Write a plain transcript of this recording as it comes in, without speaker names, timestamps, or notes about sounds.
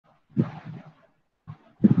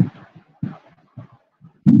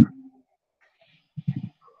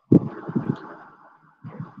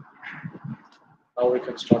we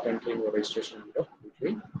can start entering the registration number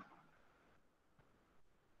quickly.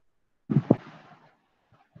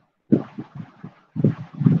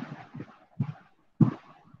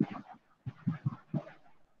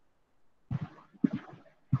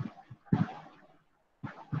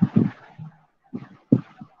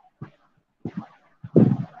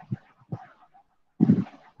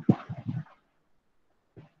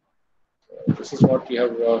 This is what we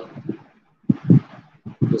have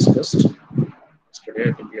discussed yesterday.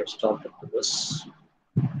 I think we have started with this.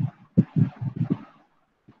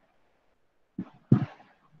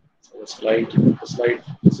 So the slide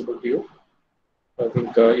visible to you. I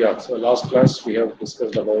think, yeah, so last class we have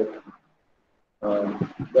discussed about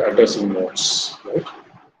the addressing nodes, right?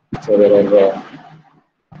 So there are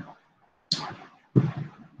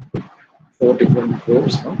 4 different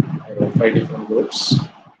groups, no? There are 5 different groups of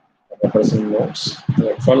addressing nodes.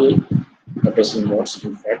 There are 12 addressing nodes,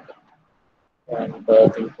 in fact. And I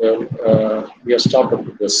think we have started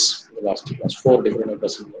with this in the last class. 4 different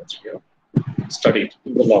addressing nodes we have studied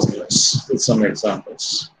in the last class with some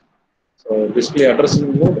examples. So basically,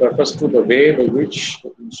 addressing node refers to the way by which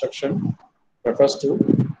the instruction refers to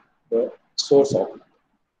the source of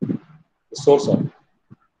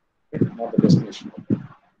not the destination.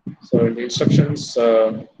 So in the instructions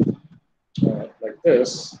like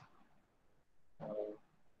this,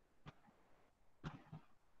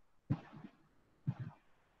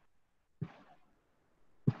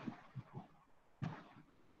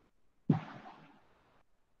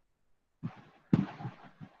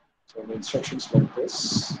 so the instructions like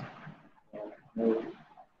this.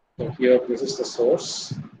 So here, this is the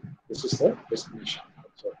source. This is the destination.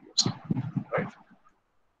 Right.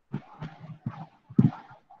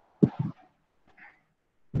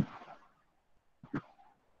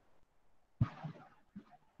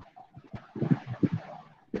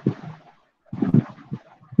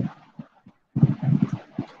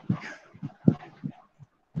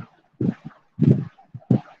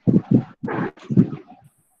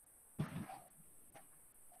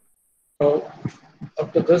 So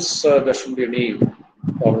after this, there shouldn't be any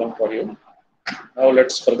problem for you. Now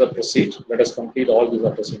let's further proceed. Let us complete all these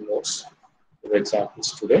addressing nodes with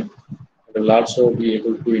examples today. We'll also be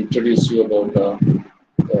able to introduce you about the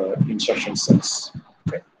instruction sets,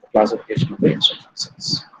 okay, the classification of the instruction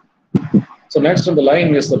sets. So next on the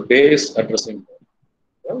line is the base addressing node.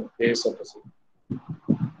 Well, base addressing.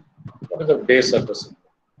 What is the base addressing node?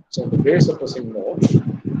 So the base addressing node,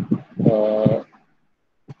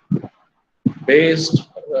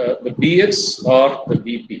 the BX or the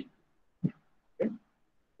BP. Okay?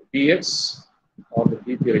 The BX or the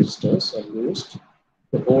BP registers are used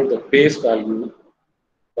to hold the base value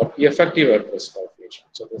of effective address calculation.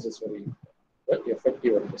 So this is very important. The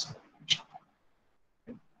effective address calculation.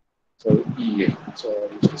 Okay? So EA. So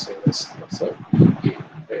I used to say this. So EA,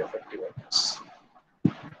 the effective address.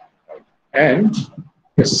 Right. And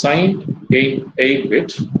a signed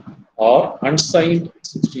 8-bit or unsigned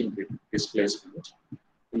 16-bit displacement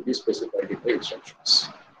will be specified in the instructions.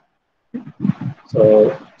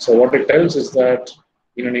 So what it tells is that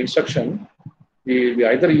in an instruction, we'll be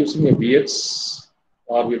either using a BX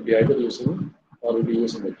or we'll be using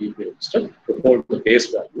a BP register to hold the base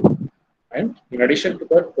value. And in addition to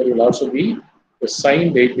that, there will also be a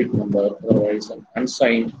signed 8-bit number, otherwise an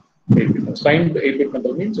unsigned 8-bit number. Signed 8-bit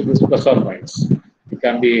number means it is plus or minus. It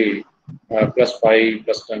can be plus 5,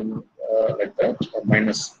 plus 10, like that, or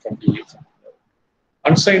minus 20.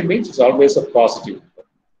 Unsigned means it's always a positive number,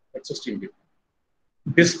 like 16-bit.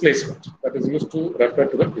 Displacement, that is used to refer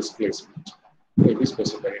to the displacement. It is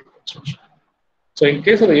specified in the instruction. So in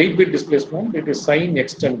case of the 8-bit displacement, it is sign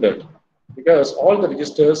extended because all the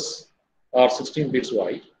registers are 16 bits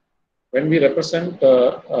wide. When we represent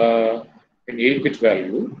an 8-bit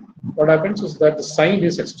value, what happens is that the sign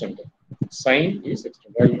is extended. Sign is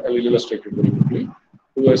extended. I will illustrate it very quickly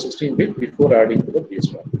to a 16-bit before adding to the base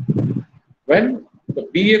value. When the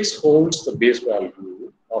BX holds the base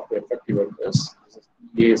value of the effective address, this is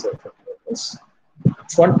EA's effective address,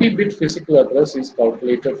 20-bit physical address is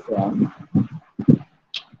calculated from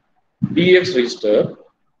BX register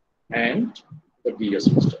and the BS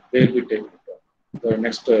register. They will be taken from the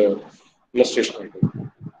next illustration I do.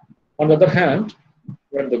 On the other hand,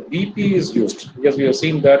 when the BP is used, because we have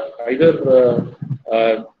seen that either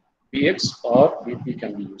BX or BP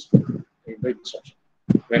can be used in the instruction.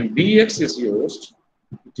 When BX is used,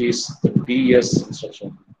 it is the BS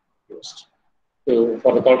instruction used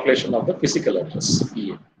for the calculation of the physical address,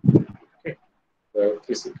 EA. Okay. The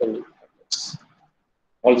physical address.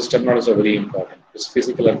 All these terminologies are very important. This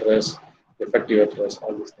physical address, effective address,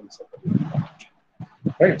 all these things are very important.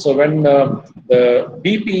 right? So when the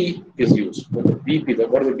BP is used, what is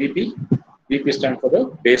the BP? BP stands for the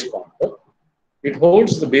base pointer. It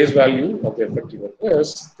holds the base value of the effective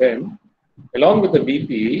address. Then, along with the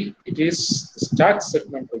BP, it is the stack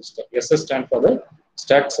segment register. SS stands for the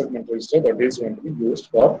stack segment register that is going to be used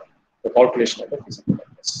for the calculation of the physical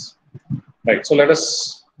address. Right. So let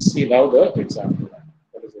us see now the example.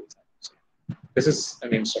 What is the example? This is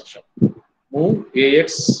an instruction. Move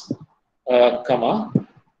AX, comma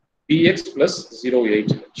BX plus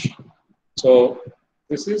 08H. So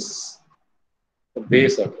this is the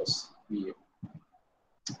base address. BA.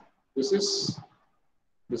 This is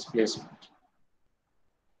displacement.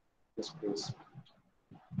 Displacement.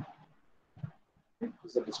 This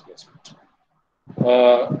is the displacement.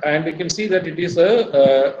 And you can see that it is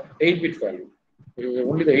a 8-bit value.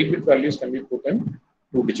 Only the 8-bit values can be put in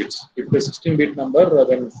 2 digits. If it is 16-bit number,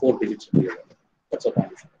 then 4 digits will be available. That's a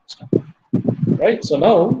condition. Right. So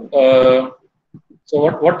now,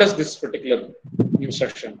 so what does this particular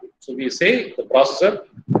instruction do? So we say the processor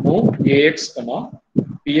move AX,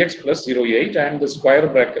 PX plus 08, and the square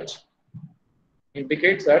bracket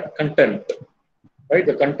indicates that content. Right.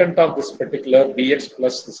 The content of this particular BX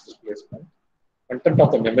plus this displacement, content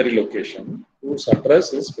of the memory location whose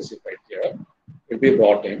address is specified here, will be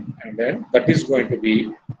brought in, and then that is going to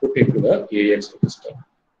be put into the AX register.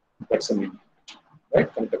 That's the meaning,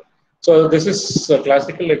 right? Content. So this is a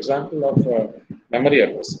classical example of memory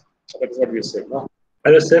address. So that is what we said, no?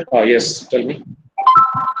 Hello, sir. Yes, tell me.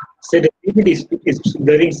 Sir, the PPT is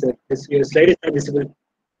blurring, sir. Your slide is not visible.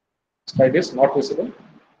 Slide is not visible?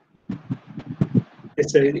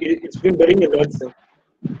 Yes, sir. It's been blurring a lot, sir.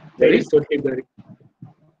 Slide is totally blurring.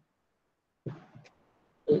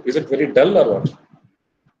 Is it very dull or what?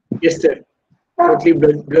 Yes, sir. Totally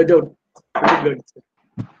blurred out. Totally blurred, sir.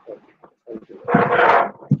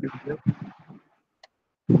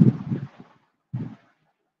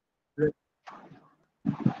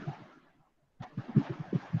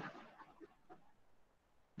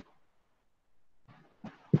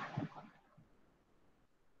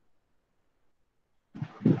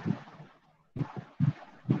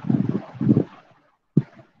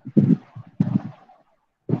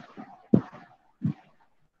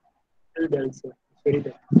 Very dull, sir. It's very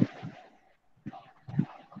dull.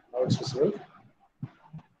 Now it's visible.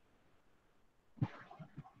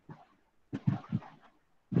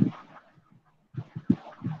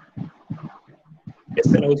 Yes,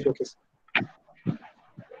 sir. Now it's okay, sir.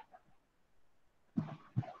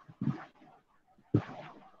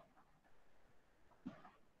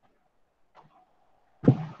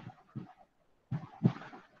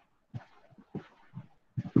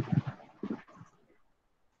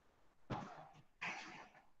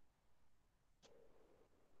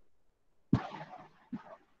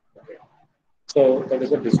 So that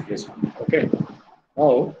is the displacement. Okay.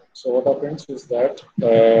 Now, so what happens is that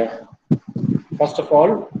first of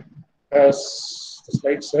all, as the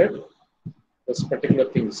slide said, this particular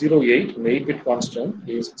thing 08, an 8-bit constant,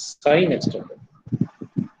 is sign extended.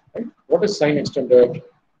 Right? What is sign extended?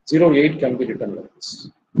 08 can be written like this.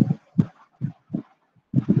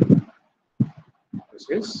 This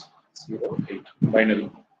is 08 binary.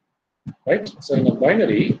 Right? So in a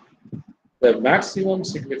binary, the maximum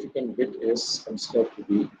significant bit is considered to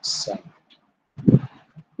be sign.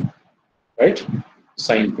 Right?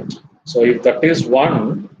 Sign bit. So if that is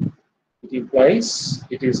 1, it implies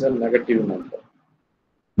it is a negative number.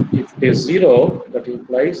 If it is 0, that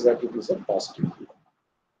implies that it is a positive number.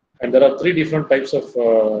 And there are 3 different types of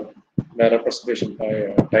representation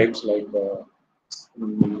types, like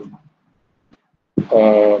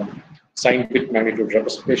sign bit magnitude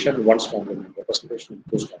representation, 1's complement representation,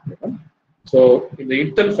 2's complement. So in the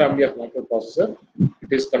Intel family of microprocessor,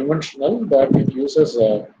 it is conventional that it uses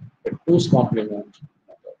a 2's complement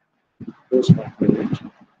method. 2's complement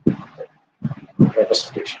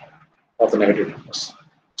representation of the negative numbers.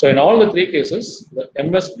 So in all the 3 cases, the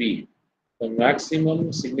MSB, the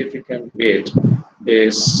maximum significant bit,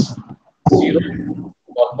 is 0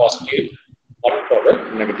 for positive, 1 for the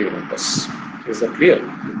negative numbers. Is that clear?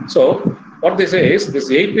 So what they say is this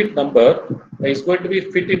 8-bit number is going to be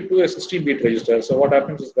fit into a 16-bit register. So what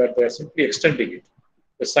happens is that they are simply extending it.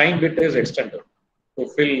 The sign bit is extended to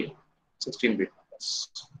fill 16-bit numbers.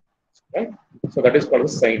 Right? So that is called a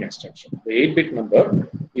sign extension. The 8-bit number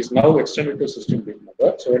is now extended to 16-bit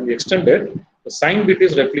number. So when we extend it, the sign bit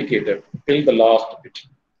is replicated till the last bit.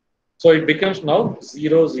 So it becomes now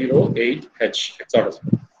 008H.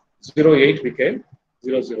 08 became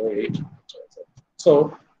 008.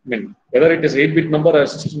 So I mean, whether it is 8-bit number or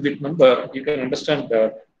 16-bit number, you can understand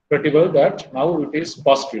pretty well that now it is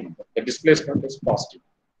positive number. The displacement is positive.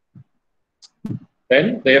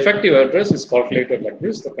 Then the effective address is calculated like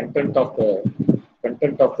this: the content of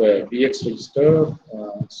the BX register.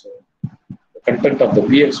 So the content of the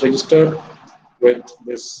BX register with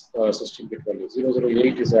this 16-bit value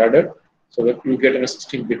 008 is added, so that you get a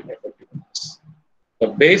 16-bit effective address. The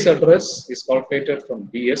base address is calculated from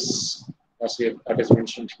DS, as that is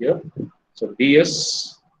mentioned here. So DS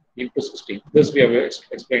into 16. This we have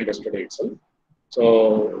explained yesterday itself. So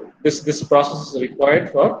this process is required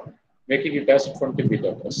for making it as 20-bit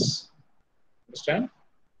address. Understand?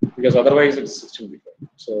 Because otherwise it's 16-bit.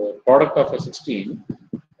 So product of a 16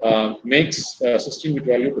 makes a 16-bit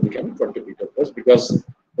value to become 20-bit address, because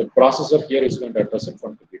the processor here is going to address a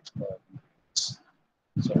 20-bit.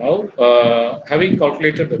 So now, having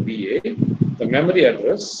calculated the BA, the memory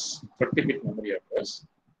address, 20-bit memory address,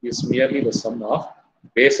 is merely the sum of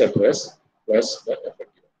base address plus the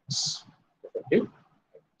effective address. Effective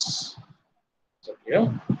address. So here,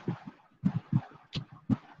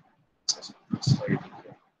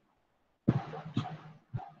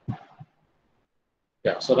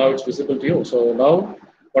 yeah. So now it's visible to you. So now,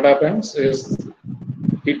 what happens is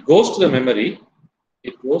it goes to the memory.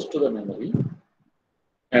 It goes to the memory,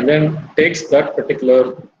 and then takes that particular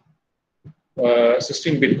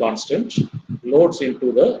 16-bit constant, loads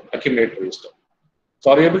into the accumulator register.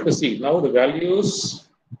 So are you able to see now the values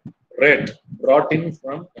read brought in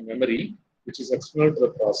from a memory which is external to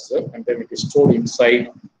the processor, and then it is stored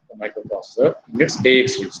inside the microprocessor in its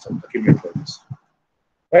AX register, accumulator register.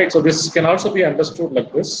 Right. So this can also be understood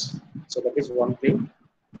like this. So that is one thing.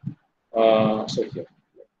 So here.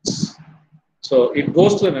 So it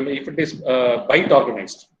goes to the memory if it is byte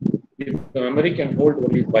organized. If the memory can hold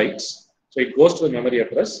only bytes, so it goes to the memory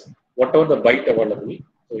address, whatever the byte available,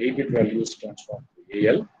 so 8-bit value is transformed to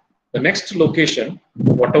AL. The next location,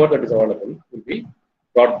 whatever that is available, will be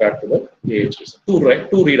brought back to the AH register.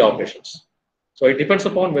 Two read operations. So it depends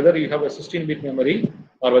upon whether you have a 16-bit memory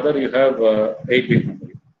or whether you have 8-bit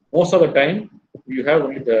memory. Most of the time, you have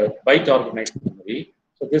only the byte organized memory.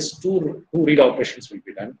 So these two read operations will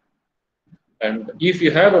be done. And if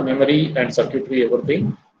you have a memory and circuitry,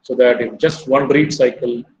 everything, so that in just one read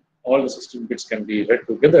cycle, all the 16 bits can be read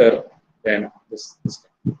together, then this can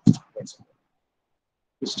be used.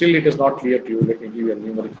 Still, it is not clear to you. Let me give you a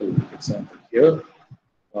numerical example here.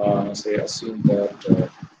 Say, assume that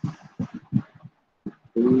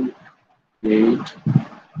 2, 8,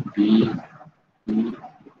 B,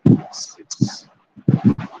 6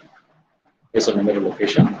 is a memory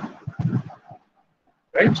location,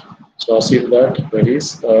 right? So assume that there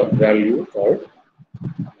is a value called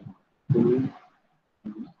 2.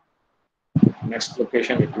 Next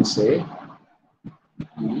location, it will say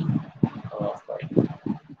E5.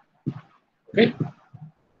 Okay,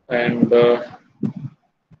 and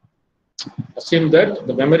assume that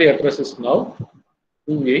the memory address is now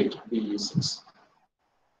 28DE6.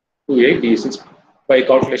 28DE6 by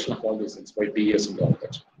calculation of all these things, by DS and all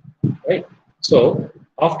that. Right. So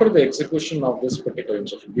after the execution of this particular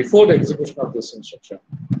instruction, before the execution of this instruction,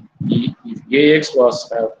 if AX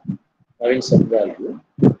was having some value,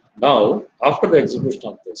 now after the execution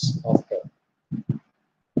of this,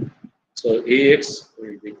 so AX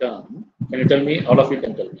will become, can you tell me, all of you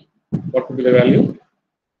can tell me, what would be the value?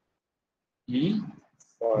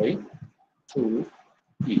 E5 to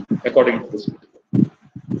E, according to this.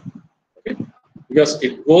 Okay, because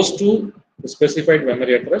it goes to the specified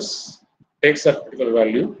memory address, takes that particular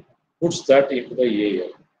value, puts that into the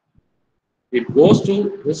AL. It goes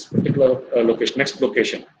to this particular location, next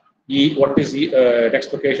location. E, what is E,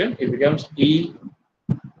 next location? It becomes E7.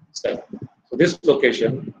 So this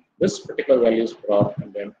location, this particular value is brought,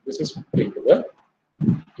 and then this is put into the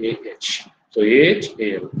AH. So AH,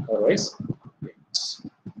 AL, otherwise AH.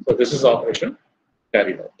 So this is operation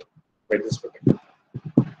carried out by this particular.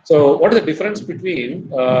 So what is the difference between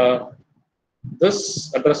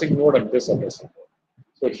this addressing node and this addressing node?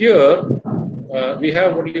 So here we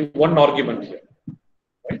have only one argument here,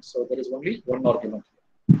 right? So there is only one argument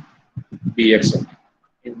here, BX.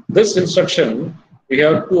 In this instruction, we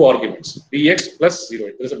have two arguments, BX plus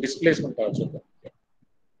 0. There is a displacement also here,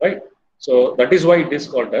 right? So that is why it is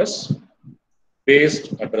called as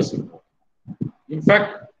based addressing node. In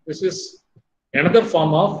fact, this is another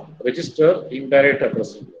form of register indirect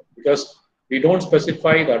addressing node, because we don't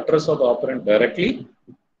specify the address of the operand directly,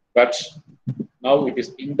 but now it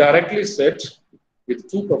is indirectly set with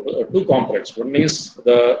two components. One is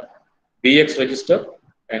the BX register,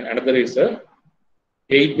 and another is a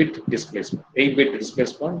 8-bit displacement, 8-bit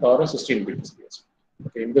displacement or a 16-bit displacement.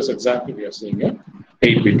 Okay, in this example, we are seeing a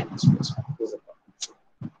 8-bit displacement.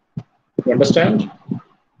 You understand?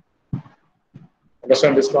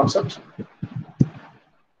 Understand this concept?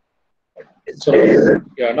 So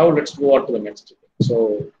yeah, now let's move on to the next.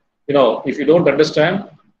 So if you don't understand,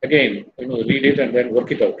 again, read it and then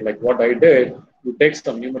work it out. Like what I did, you take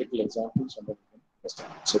some numerical examples and then you can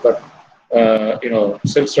understand. So that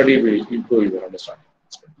self-study will improve your understanding.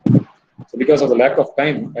 So because of the lack of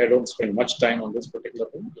time, I don't spend much time on this particular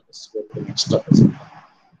thing. Let's go to the next topic.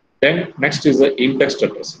 Then next is the indexed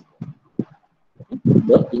addressing.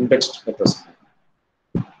 The indexed addressing.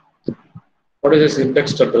 What is this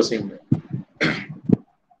indexed addressing?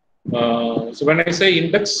 So when I say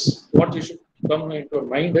index, what you should come into your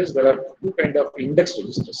mind is there are two kind of index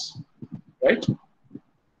registers, right?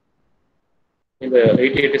 In the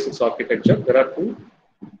 8086 architecture, there are two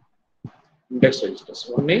index registers.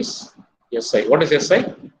 One is SI. What is SI?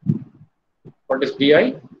 What is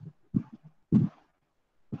DI?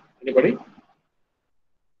 Anybody?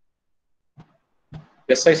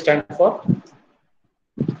 SI stand for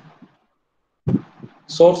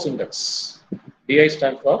source index. DI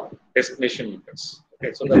stand for destination index.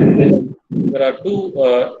 Okay, so there are two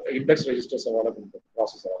index registers available in the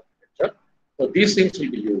processor architecture. So these things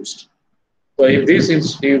will be used. So if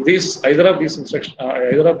either of these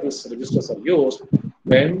registers are used,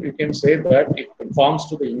 then you can say that it conforms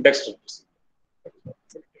to the indexed register.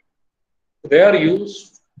 They are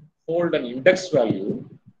used to hold an index value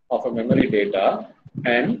of a memory data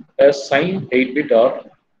and a signed 8-bit or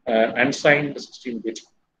unsigned 16-bit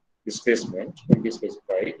displacement when we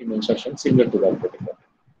specify in instruction similar to that particular.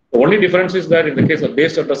 The only difference is that in the case of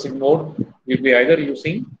based addressing mode, we'll be either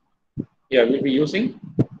using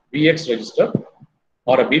VX register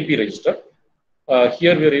or a BP register.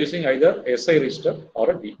 Here we are using either SI register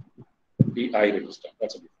or a DI register.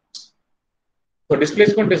 That's a difference. So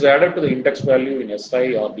displacement is added to the index value in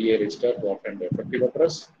SI or DI register to obtain the effective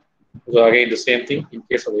address. So again, the same thing in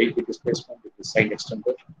case of 8-bit displacement, it is signed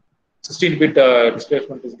extended. 16-bit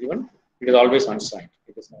displacement is given, it is always unsigned.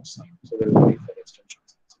 It is not signed. So there is no need for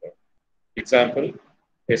extensions. So, example,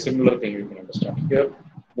 a similar thing you can understand here.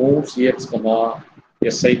 Move CX,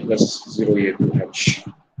 SI plus 0A2H.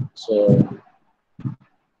 So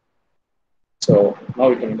now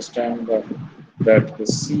we can understand that the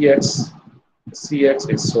CX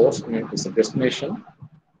is source, is a destination,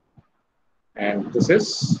 and this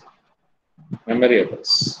is memory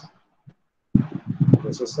address.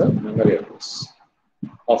 This is the memory address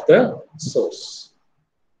of the source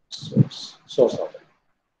of it.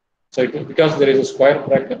 So because there is a square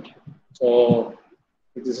bracket, so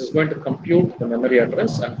this is going to compute the memory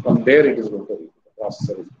address, and from there it is going to read the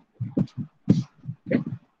processor. Okay.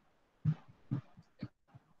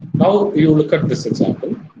 Now you look at this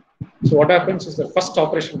example. So what happens is the first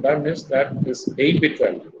operation done is that this 8-bit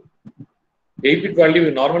value. 8-bit value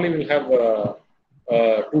we normally will have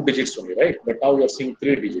 2 digits only, right? But now we are seeing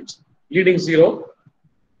 3 digits. Leading 0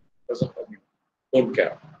 doesn't don't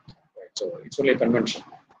care. Right? So it's only a convention.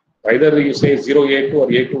 Either you say 0A2 or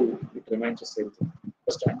A2, it remains the same thing.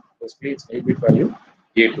 Understand? Basically, it's 8-bit value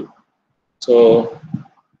A2. So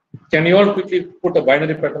can you all quickly put a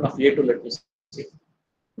binary pattern of A2? Let me see.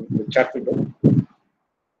 The chat window.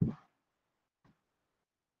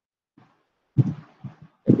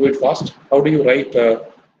 Do it fast. How do you write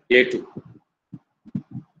A2?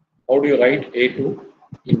 How do you write A2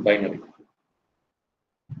 in binary?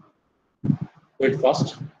 Do it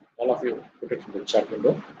fast. All of you put it in the chat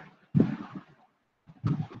window.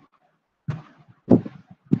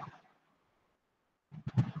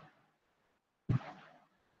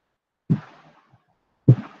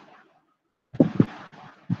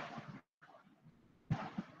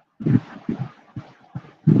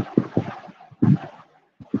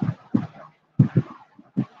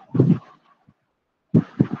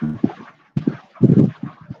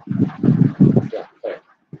 Yeah, correct.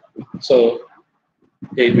 So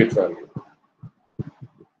 8-bit value.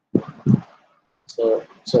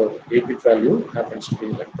 So 8-bit value happens to be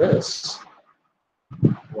like this: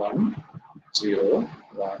 1, 0,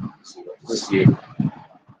 1, 0. This is A.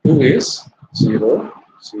 2 is 0,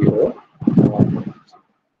 0, 1, 0.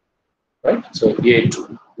 Right? So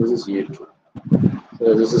A2. This is A2.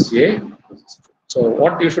 So this is A. This is 2. So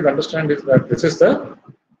what you should understand is that this is the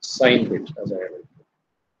sign bit, as I wrote.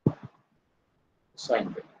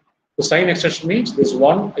 Sign bit. The sign extension means this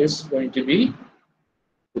 1 is going to be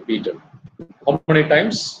repeated. How many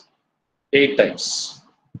times? 8 times.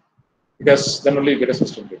 Because then only you get a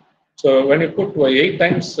system bit. So when you put 8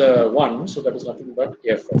 times 1, so that is nothing but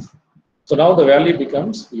FF. So now the value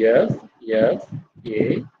becomes F, A,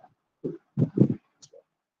 2.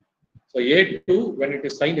 So A2, when it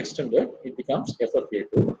is sign extended, it becomes F of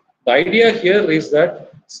A2. The idea here is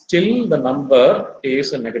that still the number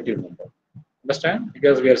is a negative number. Understand?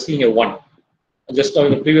 Because we are seeing a 1. Just now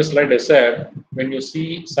in the previous slide I said, when you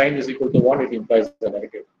see sign is equal to 1, it implies a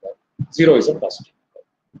negative number. 0 is a positive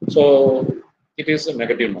number. So it is a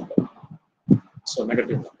negative number. So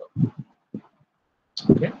negative number.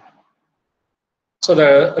 Okay. So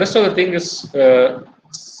the rest of the thing is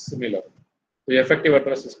similar. The effective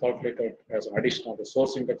address is calculated as an addition of the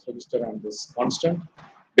source index register and this constant.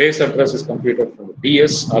 Base address is computed from the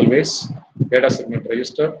DS always, data segment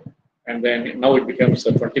register, and then now it becomes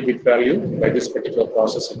a 20-bit value. By this particular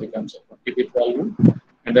process, it becomes a 20-bit value.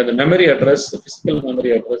 And then the memory address, the physical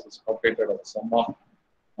memory address is calculated as a sum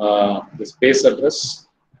of this base address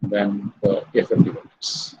and then the effective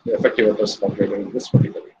address. The effective address is calculated in this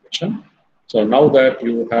particular equation. So now that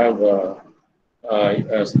you have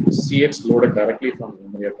CX loaded directly from the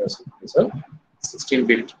memory address, it is a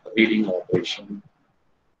 16-bit reading operation.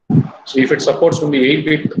 So if it supports only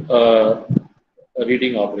 8-bit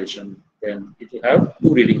reading operation, then it will have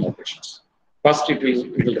 2 reading operations. First, it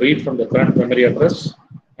will read from the current memory address,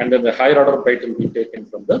 and then the higher order byte will be taken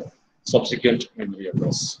from the subsequent memory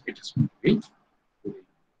address. It is going to be 2 reading.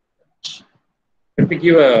 Let me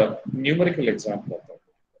give a numerical example of that,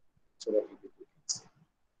 so that we can see.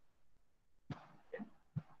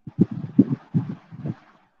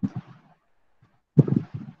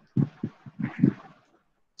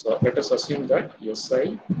 So let us assume that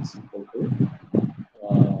SI is equal to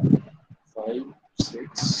 5,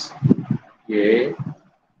 6, A,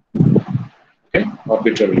 okay,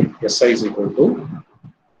 arbitrarily. SI is equal to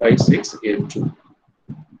 5, 6, A, 2.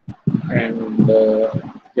 And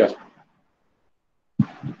yeah,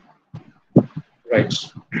 right.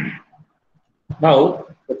 Now,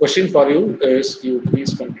 the question for you is you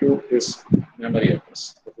please compute this memory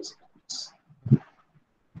address, the physical address.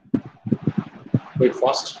 Do it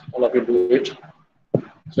fast, all of you do it.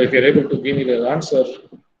 So if you're able to give me the answer,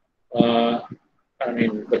 I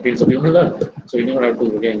mean, the means of you learned. So you don't have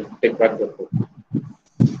to again take back the code.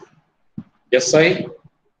 SI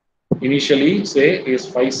initially say is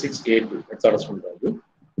 5682. That's our response value,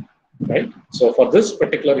 right? So for this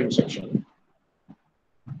particular instruction,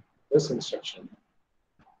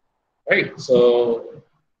 right? So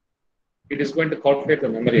it is going to calculate the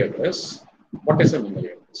memory address. What is the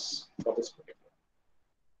memory address for this particular?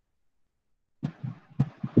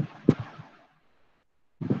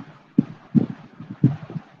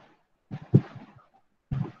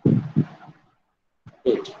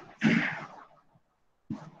 Good.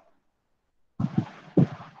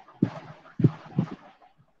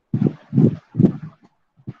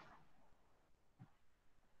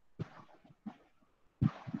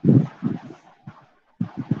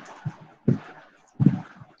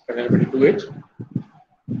 Can anybody do it?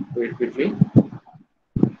 Do it quickly.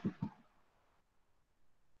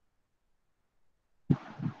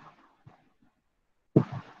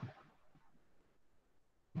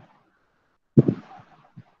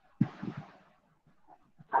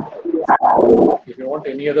 If you want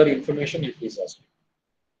any other information, you please ask me.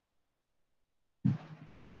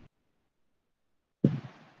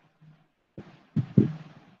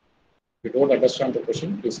 If you don't understand the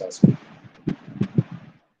question, please ask me.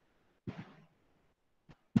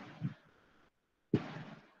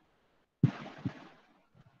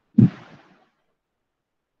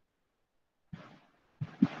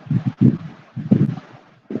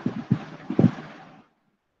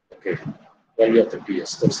 Okay, value of the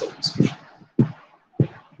PS, that's the discussion.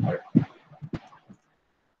 All right.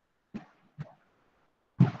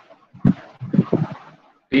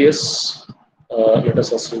 PS, let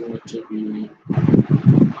us assume it to be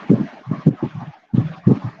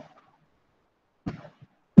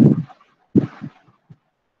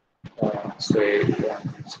say 1,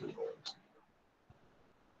 0.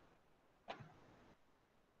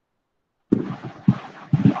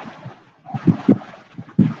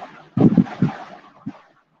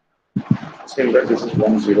 Saying that this is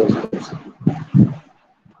 1, 0, 0.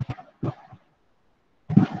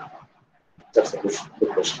 That's a good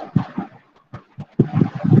question.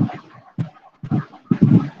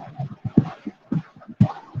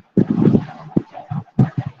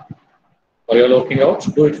 Are you all working out?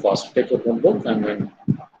 Do it fast. Take your notebook and then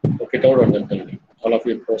work it out and then tell me. All of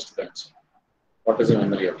you post the answer. What is the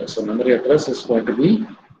memory address? So memory address is going to be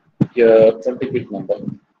a 20-bit number.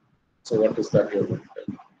 So what is that you're going to tell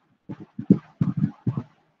me?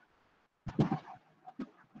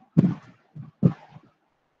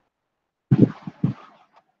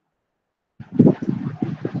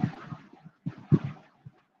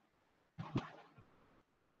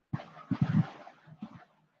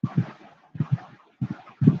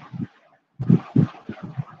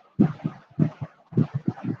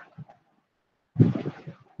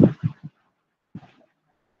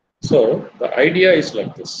 So the idea is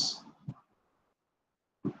like this.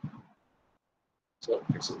 So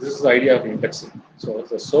this is the idea of indexing. So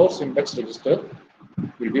the source index register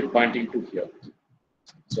will be pointing to here.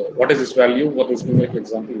 So what is this value? What is numeric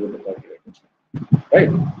example you will calculate it.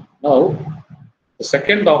 Right? Now the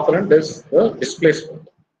second operand is the displacement.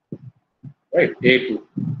 Right? A2.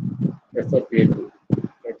 F of A2.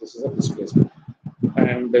 Right? This is a displacement.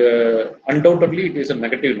 And undoubtedly it is a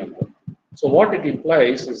negative number. So what it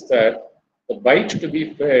implies is that the byte to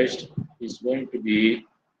be fetched is going to be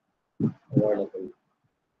available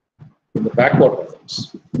in the backward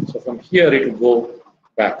reference. So from here it will go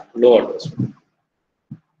back, low address,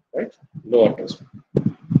 right? Low address.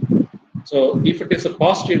 So if it is a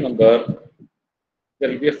positive number, there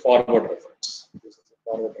will be a forward reference. This is a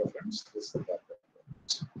forward reference, this is a backward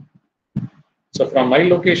reference. So from my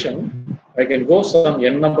location, I can go some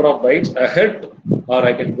n number of bytes ahead, or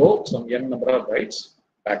I can go some n number of bytes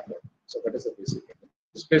backward. So that is the basic.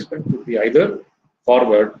 Displacement could be either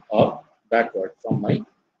forward or backward from my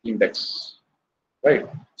index, right?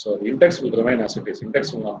 So the index will remain as it is.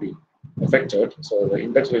 Index will not be affected. So the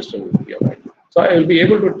index register will be available. So I will be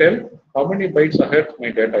able to tell how many bytes ahead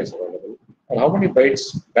my data is available, or how many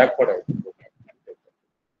bytes backward I can go back and take that.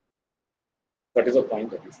 That is the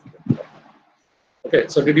point that you should get. Okay,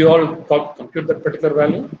 so did you all compute that particular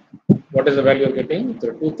value? What is the value you're getting?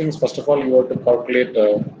 There are two things. First of all, you have to calculate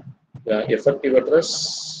the effective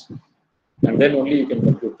address, and then only you can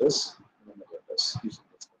compute this memory address.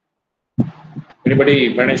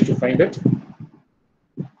 Anybody managed to find it?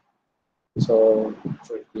 So it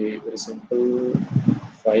will be very simple.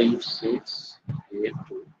 5, 6, 8,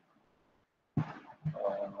 2.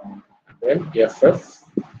 Then FF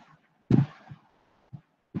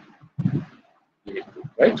 8, 2,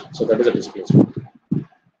 right? So that is a displacement.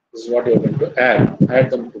 This is what you are going to add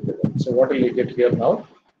them together. So what will you get here now?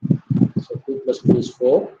 So 2 plus 2 is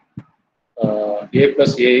 4. A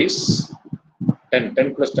plus A is 10.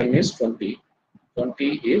 10 plus 10 is 20.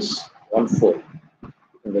 20 is 1, 4. You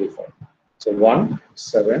can verify. So 1,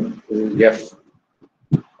 7 is F.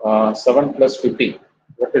 7 plus 15.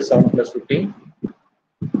 What is 7 plus 15?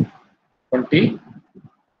 22.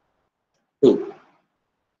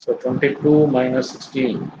 So 22 minus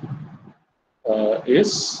 16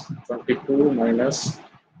 is 22 minus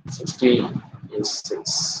 16 is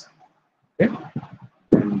 6. Okay,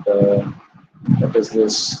 and what is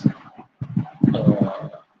this?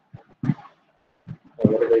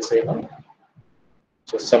 What did I say now?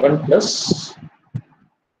 So 7 plus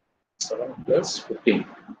 15,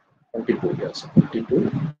 22. Yes,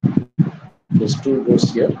 22. This 2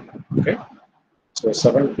 goes here. Okay, so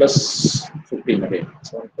 7 plus 15 again.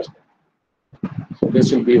 7 plus 15. So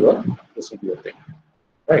this will be a thing,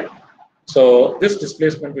 right? So this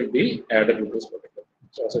displacement will be added with this particular.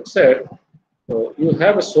 So as I said, so you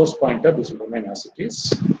have a source pointer. This will remain as it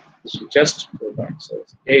is. This will just go back. So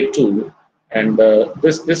it's A2, and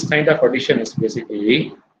this kind of addition is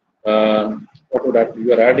basically what would happen?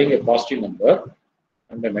 You are adding a positive number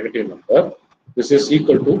and a negative number. This is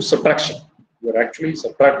equal to subtraction. You are actually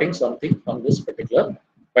subtracting something from this particular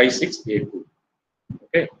 5, 6, A2.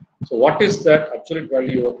 Okay. So what is that absolute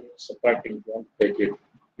value of subtracting? You want to take it.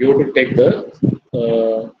 You have to take the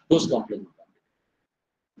 2's complement.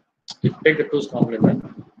 If you take the 2's complement,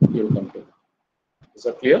 you will come to it. Is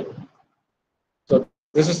that clear? So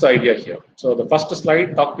this is the idea here. So the first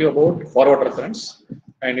slide talked to you about forward reference,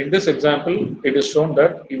 and in this example, it is shown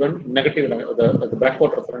that even negative the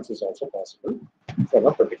backward reference is also possible from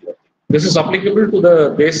a particular. This is applicable to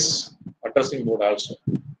the base addressing mode also.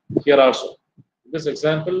 Here also, in this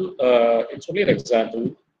example, it's only an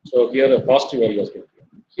example. So here a positive value is given.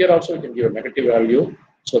 Here also you can give a negative value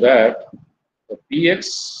so that the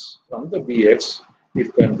BX from the BX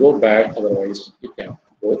it can go back. Otherwise, it can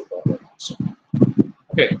go forward. So,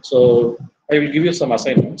 okay, so I will give you some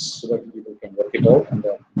assignments so that people can work it out and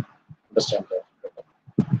understand that better.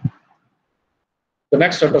 The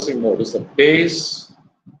next addressing mode is the base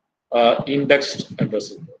indexed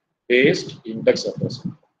addressing mode. Based index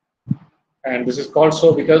addressing mode. And this is called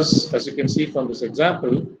so because, as you can see from this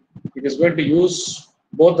example, it is going to use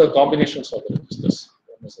both the combinations of the registers.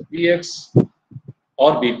 One is a BX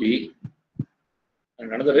or BP,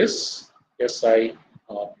 and another is SI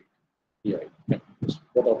or PI.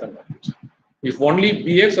 Both of them are used. If only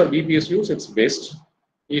BX or BP is used, it's based.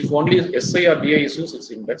 If only SI or DI is used, it's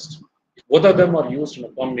indexed. If both of them are used in a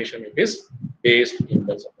combination, it is based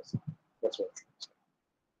index addressing. That's what it is.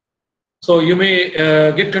 So you may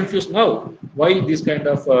get confused now why these kind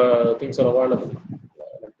of things are available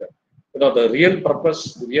like that. You know, the real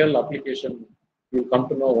purpose, the real application, you come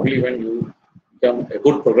to know only when you become a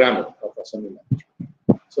good programmer of assembly language.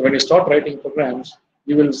 So when you start writing programs,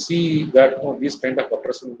 you will see that these kind of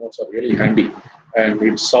addressing modes are really handy, and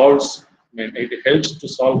it solves. I mean, it helps to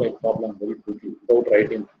solve a problem very quickly without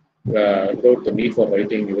writing, without the need for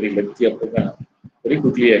writing a very lengthy program. Very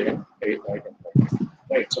quickly, I can write.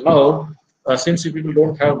 Right. So now, since you people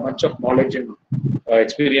don't have much of knowledge and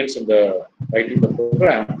experience in the writing the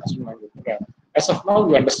program, as of now,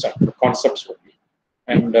 you understand the concepts only,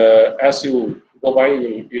 and as you go by,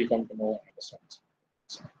 you'll come to know and understand.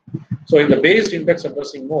 So in the based index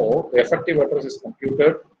addressing mode, the effective address is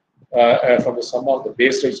computed from the sum of the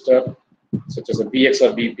base register, such as a BX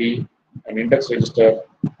or BP, an index register,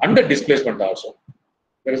 and the displacement also.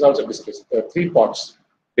 There is also displacement. There are three parts: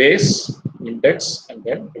 base, index, and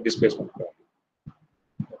then the displacement value.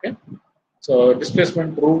 Okay. So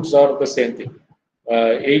displacement rules are the same thing.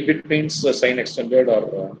 8-bit means sign extended,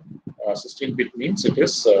 or 16-bit means it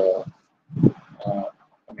is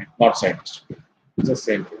not sign extended. It's the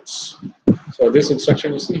same rules. So this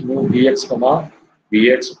instruction you see, move dx comma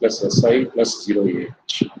bx plus si plus 0ah.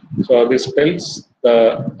 So this tells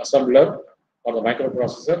the assembler or the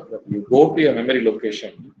microprocessor that you go to a memory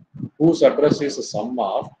location whose address is the sum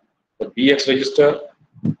of the bx register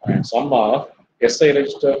and sum of si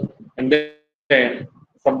register, and then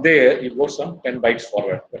from there you go some 10 bytes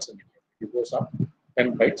forward. That's it. You go some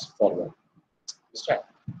 10 bytes forward.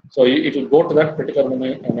 So it will go to that particular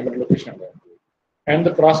memory location. And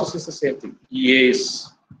the process is the same thing. EA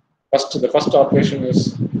is the first operation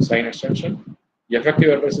is sign extension. The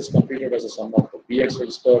effective address is computed as a sum of the BX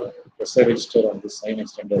register, SI register, and the sign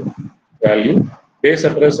extended value. Base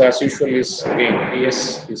address, as usual, is again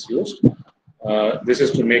AS is used. This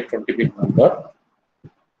is to make 20-bit number.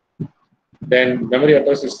 Then memory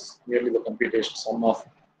address is merely the computation sum of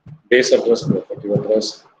base address and the effective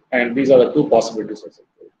address. And these are the two possibilities.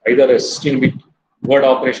 Either a 16-bit word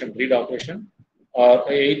operation, read operation, or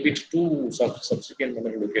 8-bit to subsequent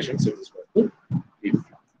memory locations. It is equal to read.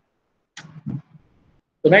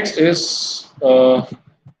 The next is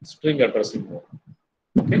string addressing mode.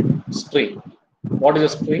 Okay, string. What is a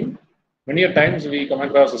string? Many a times we come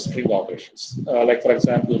across string operations. Like for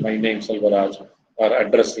example, my name Selvaraj or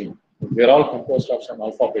addressing. They are all composed of some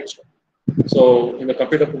alphabets. So in the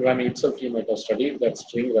computer programming itself, you might have studied that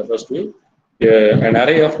string refers to an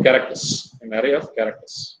array of characters. An array of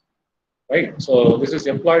characters. Right. So this is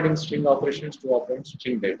employed in string operations to operate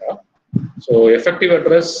string data. So effective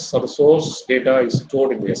address of the source data is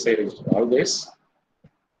stored in the SI register always,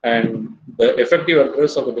 and the effective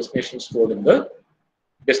address of the destination is stored in the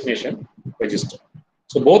destination register.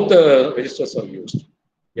 So both the registers are used.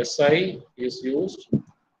 SI is used,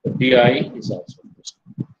 the DI is also used.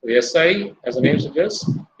 The SI, as the name suggests,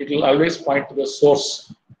 it will always point to the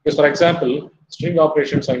source. Because for example, string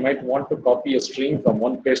operations, I might want to copy a string from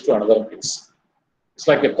one place to another place. It's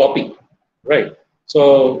like a copy, right?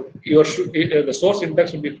 So the source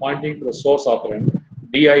index will be pointing to the source operand,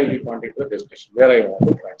 DI will be pointing to the destination where I want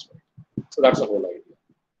to transfer it. So that's the whole idea.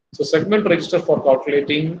 So segment register for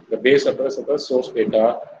calculating the base address of the source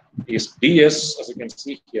data is DS, as you can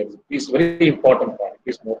see here. This is very important point.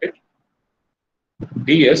 Please note it.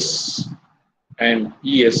 DS and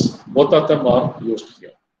ES, both of them are used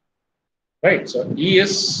here. Right. So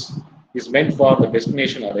ES is meant for the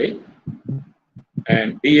destination array,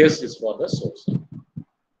 and DS is for the source.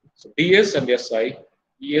 So DS and SI,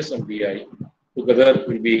 ES and BI together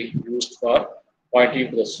will be used for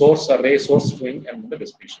pointing to the source array, source string, and the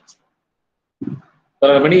destination string.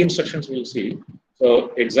 There are many instructions we will see.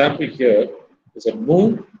 So example here is a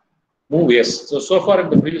move S. So far in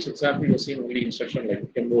the previous example, you have seen only instruction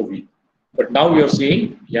like MOV. But now we are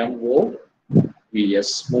seeing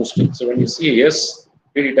MOVS, move string. So when you see S,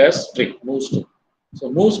 read it as string, move string.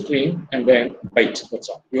 So move string and then byte. That's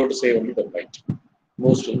all. You have to say only the byte.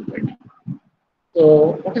 Move string byte.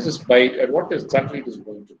 So what is this byte and what exactly it is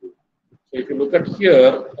going to do? So if you look at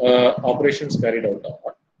here, operations carried out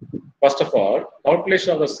are, first of all,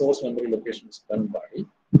 calculation of the source memory location is done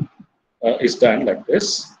like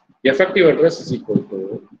this. The effective address is equal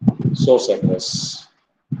to source address.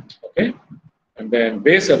 Okay, and then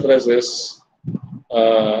base address is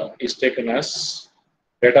taken as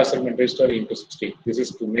data segment register into 16. This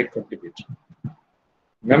is to make 20-bit.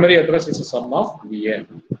 Memory address is a sum of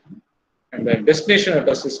VN, and then destination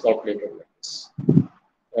address is calculated like this.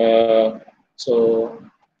 So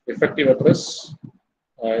effective address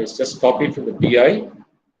is just copied to the DI,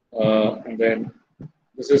 and then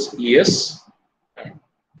this is ES.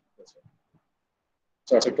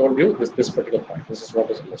 So as I told you, this particular point, this is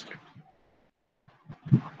what is illustrated.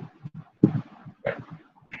 Right.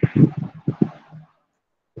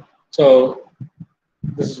 So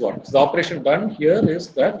this is what. So the operation done here is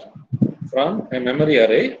that from a memory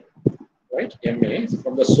array, right, MA,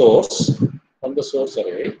 from the source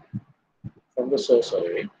array,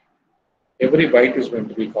 every byte is going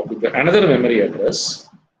to be copied to another memory address,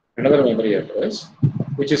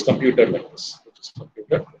 which is computed like this,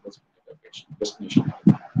 destination.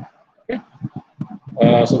 Okay.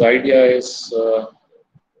 So the idea is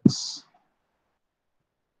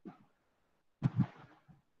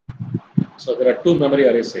so there are two memory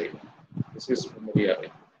arrays. Say this is memory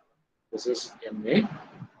array. This is MA.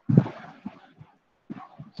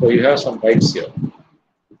 So you have some bytes here.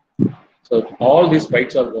 So all these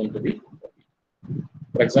bytes are going to be copied.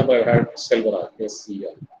 For example, I had Selvara,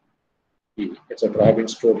 SCR. Etc. have been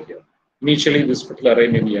stored here. Initially, this particular array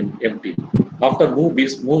may be empty. After move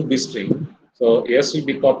this string, so S will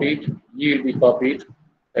be copied, E will be copied,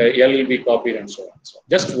 L will be copied, and so on. So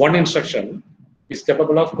just one instruction is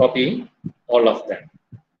capable of copying all of them.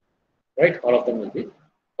 Right? All of them will be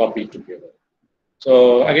copied together.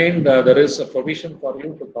 So again, there is a provision for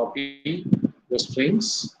you to copy the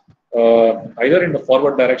strings either in the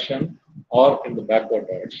forward direction or in the backward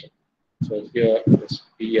direction. So here this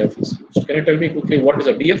DF is used. Can you tell me quickly what is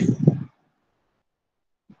a DF?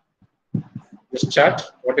 Just chat.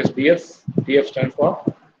 What is DF? DF stand for?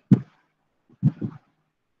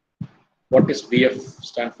 What is DF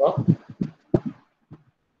stand for?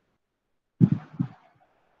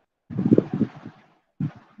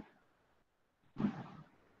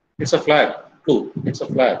 It's a flag. Clue. It's a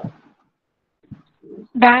flag.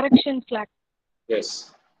 Direction flag.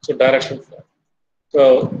 Yes. So direction flag. So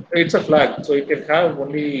it's a flag. So it can have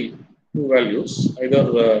only two values, either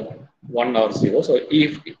 1 or 0. So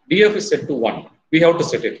if DF is set to 1, we have to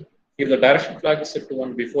set it. If the direction flag is set to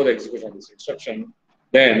 1 before the execution of this instruction,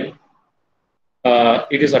 then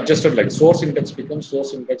it is adjusted like source index becomes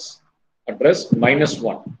source index address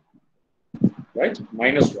 -1, right?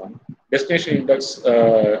 -1. Destination index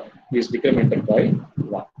is decremented by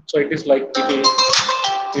 1. So it is like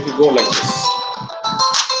it will go like this,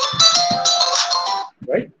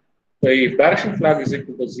 right? So if direction flag is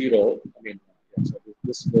equal to 0, I mean, so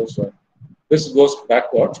this goes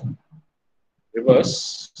backward, reverse,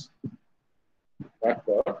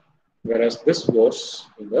 backward, whereas this goes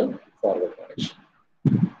in the forward direction.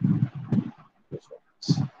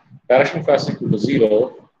 Direction flag is equal to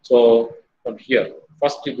 0. So from here,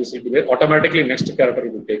 first it is automatically next character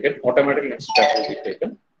will be taken. Automatically next character will be taken.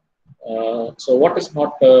 So what is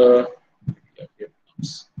not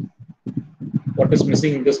what is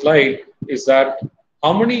missing in this slide is that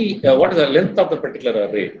how many what is the length of the particular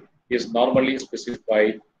array is normally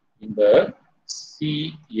specified in the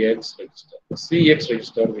CX register. The CX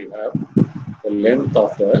register we have the length of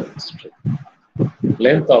the string.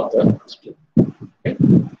 Okay.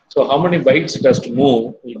 So how many bytes it has to move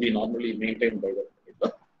will be normally maintained by the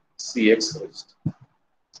CX register.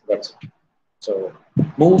 That's it. So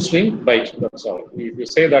move string byte, that's all. If you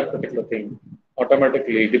say that particular thing,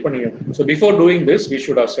 automatically depending on, so before doing this, we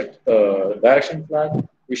should have set the direction flag,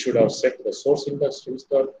 we should have set the source index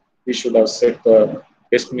register, we should have set the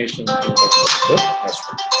destination index register as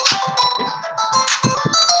well.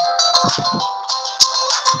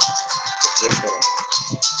 Okay.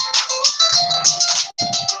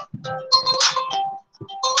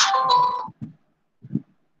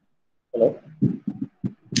 Hello.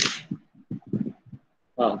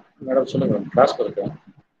 Madam சொல்லுங்க கிளாஸ்ல இருக்கேன்.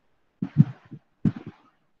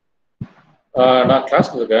 நான்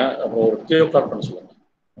கிளாஸ்ல இருக்கேன். அப்புறம் ஒரு 3 o'clock பண்ண சொல்லுங்க.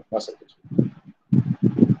 கிளாஸ் இருக்கு.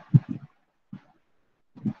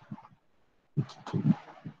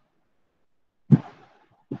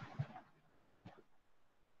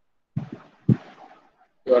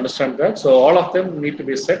 You understand that? So all of them need to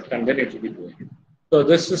be set and then it will be doing it. So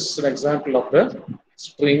this is an example of the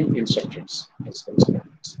string instructions.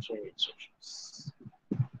 String instructions.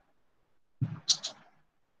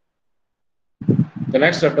 The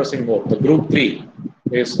next addressing mode, the group 3,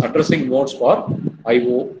 is addressing modes for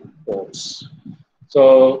I/O ports. So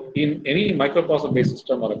in any microprocessor based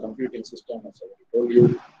system or a computing system, as I told you,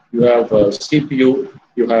 you have CPU,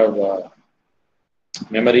 you have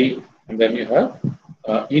memory, and then you have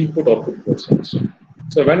input-output ports also.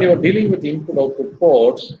 So when you are dealing with input-output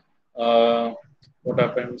ports, what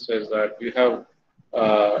happens is that you have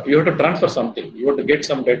to transfer something. You have to get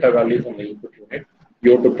some data value from the input unit. You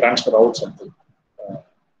have to transfer out something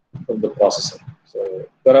from the processor. So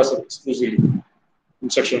there are some exclusive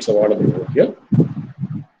instructions available over here.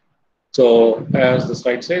 So as the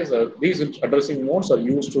slide says, these addressing modes are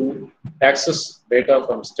used to access data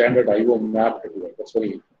from standard I/O mapped devices. That's why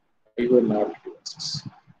I/O mapped devices.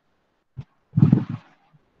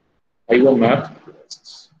 I/O mapped devices.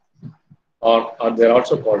 or they're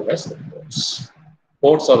also called as the ports.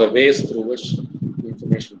 Ports are the ways through which the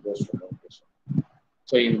information goes from one place.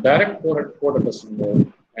 So in direct port addressing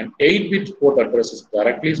mode, an 8-bit port address is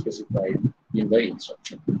directly specified in the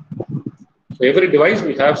instruction. So every device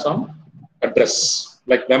will have some address.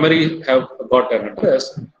 Like memory have got an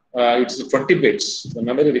address, it's 20 bits. The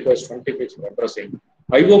memory requires 20 bits for addressing.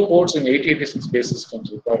 I/O ports in 8086 base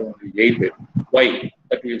systems require only 8-bit. Why?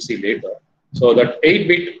 That we will see later. So that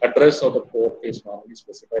 8-bit address of the port is normally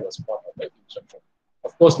specified as part of the instruction.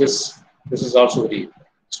 Of course, this is also very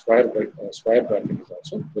square bracketing is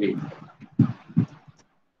also very important.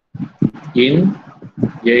 In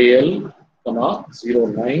AL,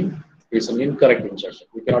 09 is an incorrect instruction.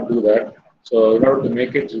 We cannot do that. So in order to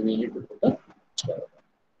make it, we need to put the square.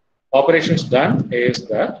 Operations done is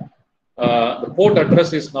that the port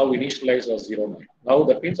address is now initialized as 09. Now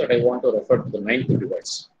that means that I want to refer to the 9th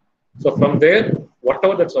device. So from there,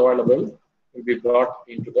 whatever that's available will be brought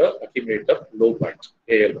into the accumulator low byte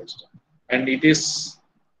AL register. And it is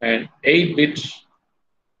an 8-bit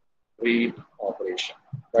read operation.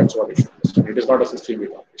 That's what it should understand. It is not a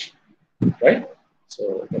 16-bit operation. Right?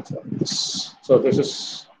 So that's what it is. So this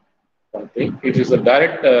is one thing. It is a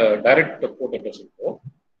direct port addressing mode.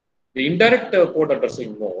 The indirect port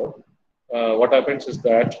addressing mode, what happens is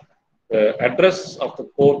that the address of the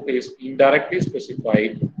port is indirectly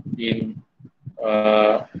specified in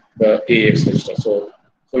the AX register. So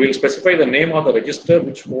we'll specify the name of the register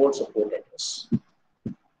which holds a port address.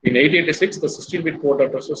 In 8086, the 16-bit port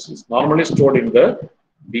address is normally stored in the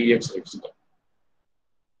DX register.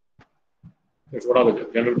 It's one of the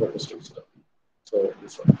general purpose register. So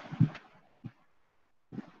this one.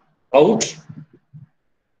 Out.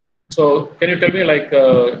 So can you tell me, like,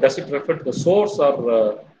 does it refer to the source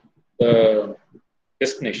or the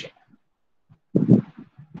destination?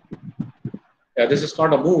 Yeah, this is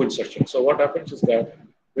not a move instruction. So what happens is that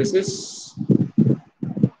this is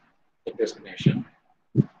the destination.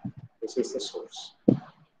 This is the source.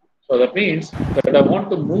 So that means that I want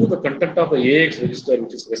to move the content of the AX register,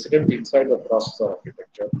 which is resident inside the processor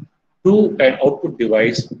architecture, to an output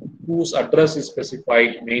device whose address is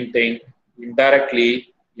specified, maintained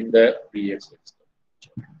indirectly in the BX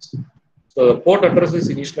register. So the port address is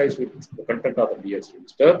initialized with the content of the BX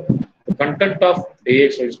register. The content of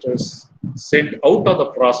AX register is sent out of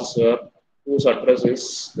the processor whose address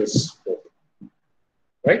is this port.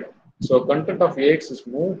 Right? So content of AX is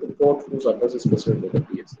moved to port whose address is specified by the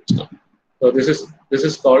BX register. So this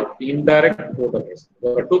is called indirect port addressing.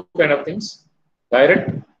 There are two kind of things: direct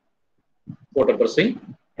port addressing.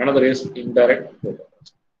 Another is indirect port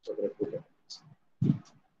addressing. So there are two kind of things.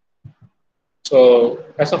 So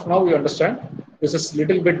as of now, we understand this is a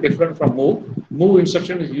little bit different from move. Move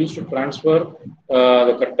instruction is used to transfer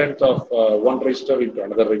the content of one register into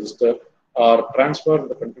another register, or transfer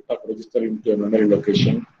the content of register into a memory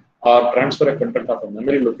location, or transfer a content of a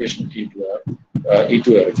memory location into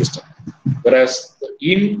a register. Whereas the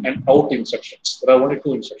in and out instructions, there are only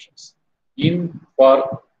two instructions. In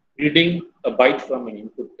for reading a byte from an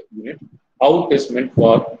input unit. Out is meant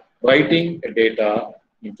for writing a data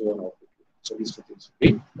into an output. So these two things will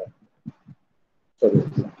be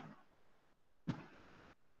done.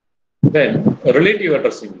 Then a relative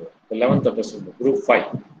addressing mode, the 11th addressing mode, group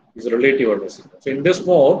 5 is a relative addressing mode. So in this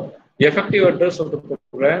mode, the effective address of the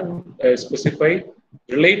program is specified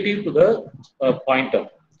relative to the pointer,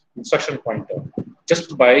 instruction pointer,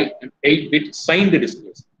 just by an 8-bit signed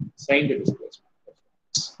displacement.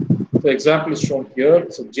 So example is shown here.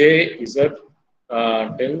 So JZ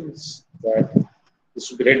tells that this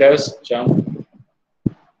should be read as jump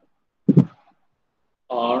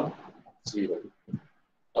on 0.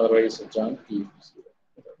 Otherwise, a jump is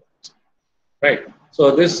 0. Right.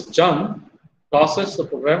 So this jump causes the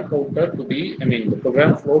program counter to be, the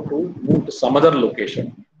program flow to move to some other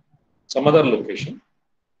location.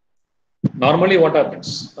 Normally, what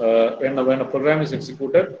happens when a program is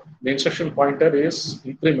executed, the instruction pointer is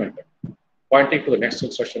incremented, pointing to the next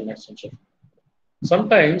instruction.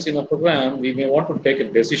 Sometimes in a program, we may want to take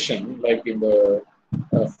a decision, like in the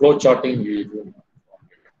flow charting we do.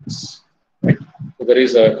 Right? So there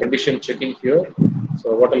is a condition checking here.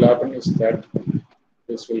 So what will happen is that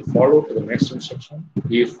this will follow to the next instruction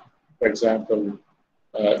if, for example,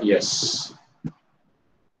 yes,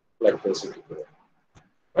 like this.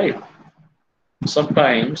 Right.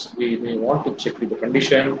 Sometimes we may want to check if the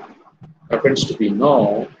condition happens to be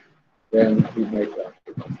no, then we might want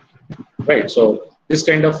to know. Right. So this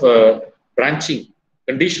kind of branching,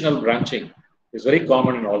 conditional branching, is very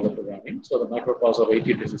common in all the programming. So the microprocessor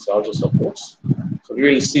 8086 also supports. So we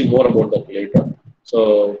will see more about that later.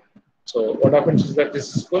 So So what happens is that this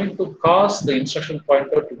is going to cause the instruction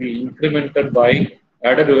pointer to be incremented by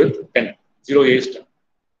added with 10, 0 is 10.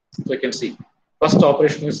 So you can see first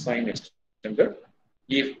operation is sign extended.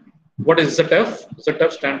 If what is ZF?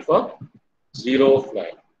 ZF stands for zero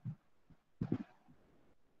flag.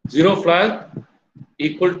 Zero flag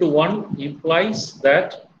equal to 1 implies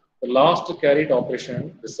that the last carried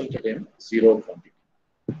operation resulted in zero quantity.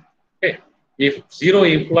 Okay. If 0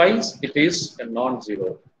 implies it is a non-zero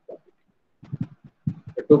quantity.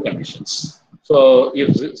 The two conditions. So if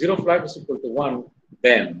zero flag is equal to 1,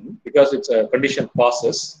 then because it's a condition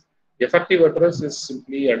passes, the effective address is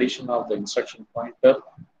simply addition of the instruction pointer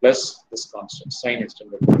plus this constant sign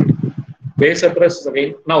extended. Base address is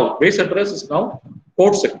again now base address is now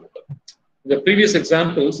port segment. In the previous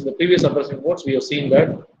examples, in the previous addressing modes, we have seen that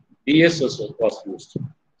DS was used.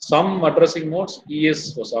 Some addressing modes,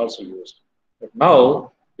 ES was also used. But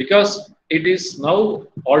now, because it is now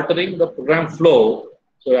altering the program flow,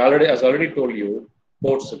 so as I already told you,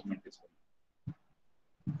 port segment is taken.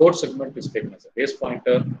 Port segment is taken as a base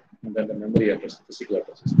pointer, and then the memory address, physical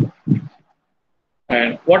address is taken.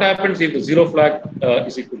 And what happens if the zero flag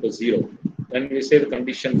is equal to 0? Then we say the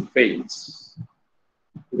condition fails.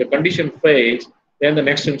 If the condition fails, then the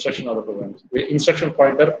next instruction of the program, the instruction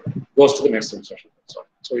pointer goes to the next instruction.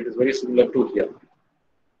 So it is very similar to here,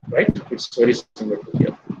 right? It's very similar to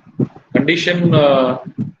here. Condition,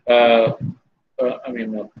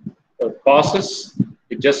 passes,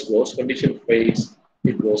 it just goes. Condition fails,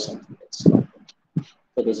 it goes something else.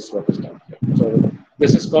 So this is what is done here. So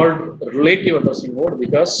this is called relative addressing mode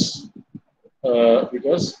because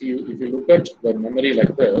if you look at the memory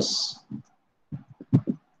like this.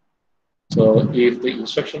 So if the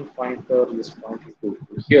instruction pointer is pointing to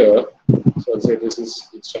here, so say this is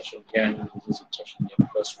instruction n, this is instruction n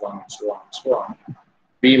plus 1, and so on and so on.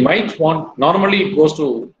 We might want, normally it goes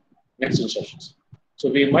to next instructions. So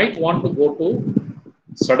we might want to go to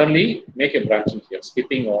suddenly make a branching here,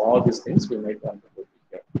 skipping all these things, we might want to go to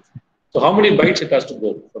here. So how many bytes it has to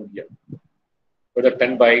go from here? Whether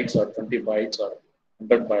 10 bytes or 20 bytes or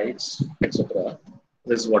 100 bytes, etc.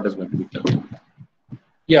 This is what is going to be done.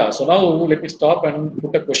 Yeah, so now let me stop and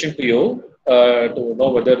put a question to you to know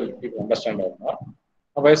whether you understand or not.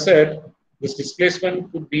 Now I said this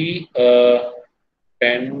displacement could be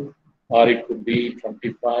 10 or it could be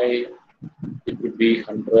 25, it could be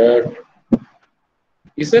 100.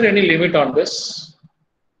 Is there any limit on this?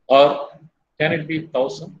 Or can it be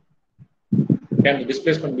 1000? Can the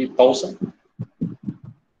displacement be 1000?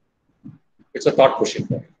 It's a thought question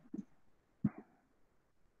for you.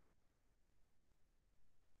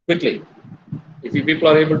 Quickly, if you people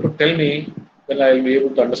are able to tell me, then I will be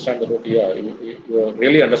able to understand that, okay, yeah, you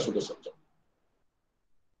really understood the subject.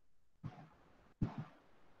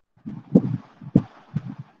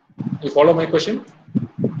 You follow my question?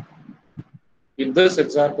 In this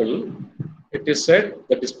example, it is said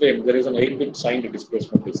the display, there is an 8-bit signed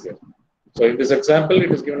displacement is there. So in this example,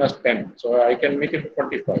 it is given as 10. So I can make it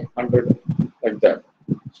 25, 100, like that.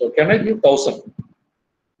 So can I give 1000?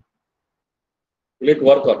 Will it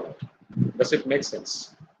work or not? Does it make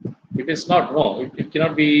sense? It is not, no. It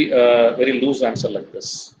cannot be a very loose answer like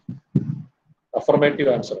this. Affirmative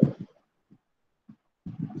answer.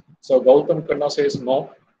 So Gautam Khanna says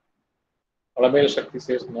no. Alamel Shakti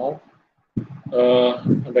says no.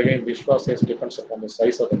 And again, Vishwa says depends upon the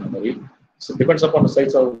size of the memory. So depends upon the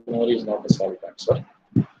size of the memory is not a solid answer.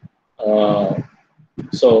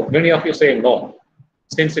 So many of you say no,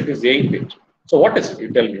 since it is 8-bit. So what is it?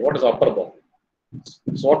 You tell me. What is upper bound?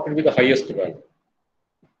 So what will be the highest value?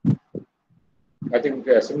 I think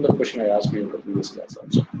a similar question I asked you in the previous class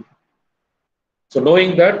also. So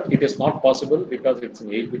knowing that it is not possible because it's an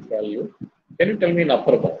 8-bit value, can you tell me an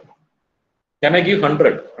upper bound? Can I give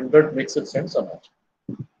 100? 100 makes it sense or not?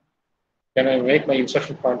 Can I make my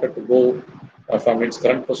instruction pointer to go from its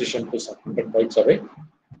current position to some 100 bytes away?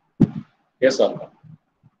 Yes or no?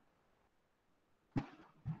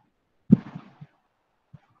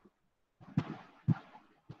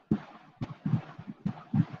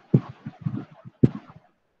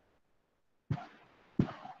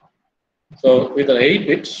 So with an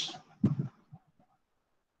 8-bit,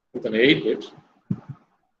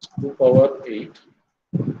 2 power 8,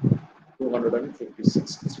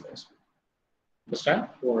 256 displays. Understand?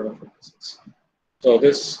 256. So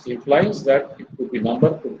this implies that it could be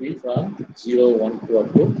number could be from 0, 1 to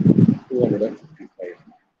up to 255.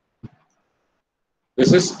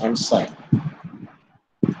 This is unsigned.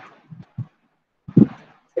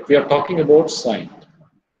 But we are talking about signed.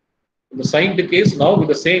 In the signed case, now with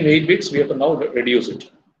the same 8 bits, we have to now reduce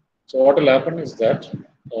it. So what will happen is that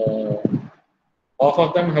half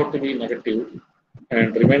of them have to be negative,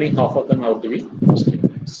 and remaining half of them have to be positive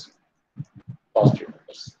numbers. Positive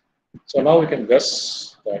numbers. So now we can guess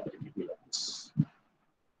that it will be like this: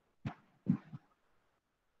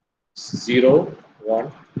 0,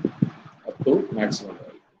 1, up to maximum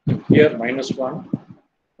value. And here -1,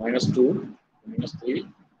 -2, -3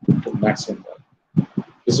 to maximum value.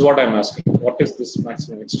 This is what I'm asking. What is this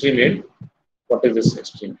maximum extreme end? What is this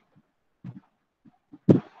extreme?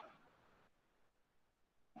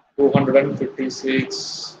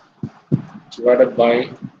 256 divided by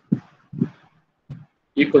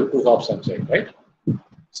equal to half some side, right?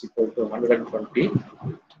 It's equal to 120.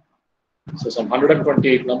 So some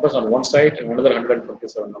 128 numbers on one side and another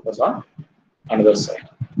 127 numbers on another side,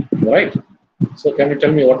 right? So can you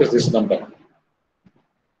tell me what is this number?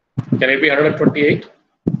 Can it be 128?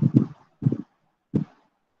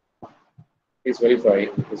 Please verify.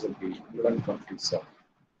 This will be 127.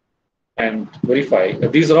 And verify.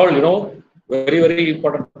 These are all, very, very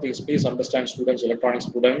important things. Please understand, students, electronic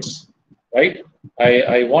students, right?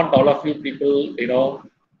 I want all of you people,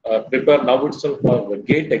 prepare now itself for the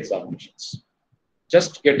GATE examinations.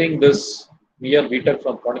 Just getting this mere B.Tech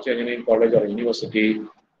from Polytechnic Engineering College or university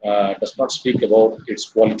does not speak about its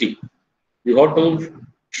quality. You have to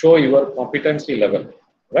show your competency level,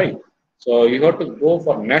 right? So you have to go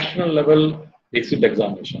for national level exit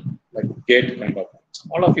examination, like GATE kind of.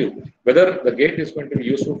 All of you, whether the GATE is going to be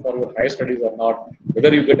useful for your higher studies or not,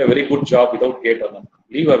 whether you get a very good job without GATE or not,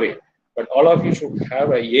 leave away. But all of you should have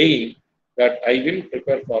a aim that I will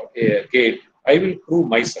prepare for a GATE. I will prove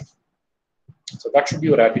myself. So that should be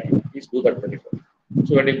your attitude. Please do that very well.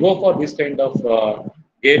 So when you go for this kind of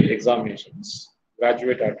GATE examinations,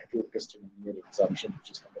 graduate aptitude testing examination,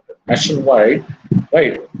 which is conducted nationwide,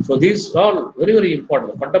 right? So these are all very, very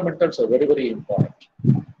important. The fundamentals are very, very important,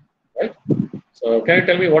 right? So can you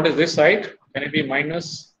tell me what is this side? Can it be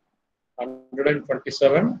minus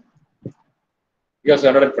 127? Yes,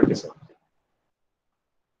 127.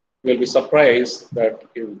 You will be surprised that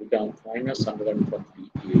it will become minus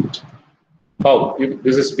 128. How?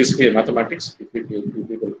 This is basically mathematics. If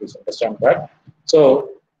people please understand that. So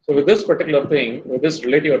with this particular thing, with this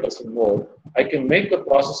relative addressing mode, I can make the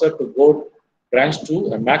processor to go branch to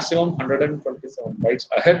a maximum 127 bytes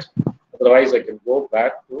ahead. Otherwise, I can go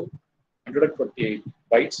back to 128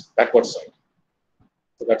 bytes backward side.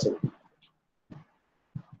 So that's it.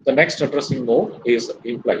 The next addressing mode is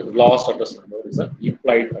implied. The last addressing mode is an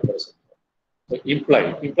implied addressing mode. So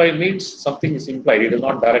implied means something is implied. It is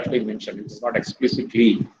not directly mentioned. It is not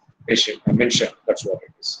explicitly mentioned. That's what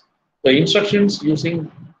it is. The instructions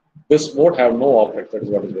using this mode have no operand. That is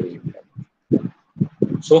what is very important.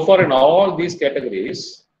 So far in all these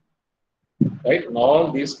categories, right? In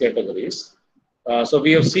all these categories, so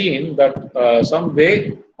we have seen that some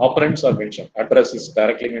way operands are mentioned. Address is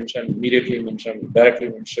directly mentioned, immediately mentioned, directly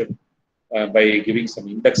mentioned by giving some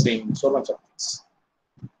indexing, so much of this.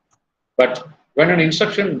 But when an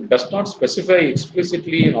instruction does not specify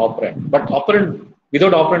explicitly an operand, but operand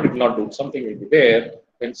without operand it will not do. Something will be there.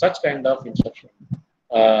 Then such kind of instruction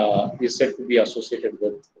is said to be associated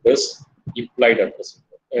with this implied addressing.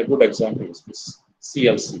 A good example is this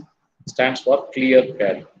CLC, stands for clear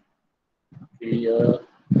carry. Clear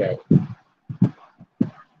carry.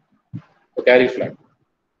 The carry flag.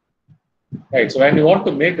 Right. So when you want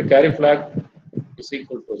to make the carry flag is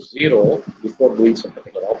equal to 0 before doing some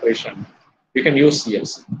particular operation, you can use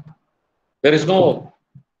CLC. There is no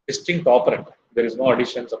distinct operand. There is no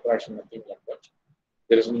addition, subtraction, nothing like that.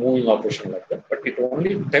 There is no moving operation like that. But it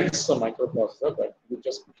only tells the microprocessor that you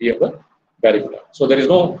just clear the carry flag. So there is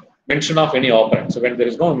no mention of any operand. So when there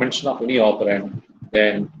is no mention of any operand,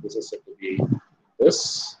 then this is said to be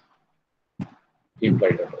this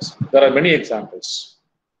implied address. There are many examples.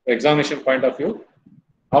 From examination point of view,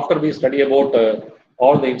 after we study about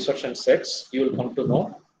all the instruction sets, you will come to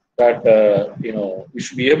know that you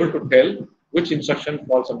should be able to tell which instruction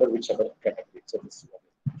falls under which other category. So this is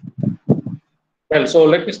well, so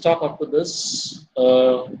let me stop up to this.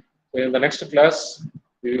 In the next class,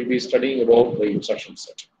 we will be studying about the instruction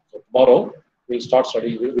set. So tomorrow, we'll start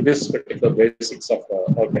studying with this particular basics of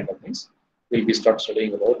all kind of things. We'll be start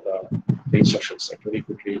studying about the instruction set. Very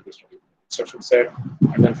quickly, we'll study the instruction set.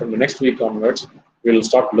 And then from the next week onwards, we'll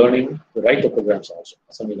start learning to write the programs also,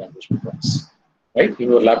 assembly language programs. Right? In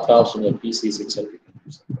your laptops, in your PCs itself, you can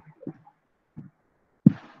use them.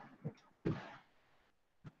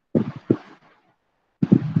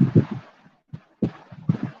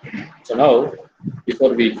 So now,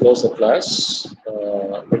 before we close the class,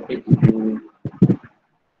 let me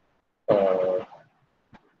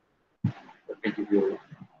give you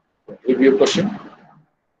a review question,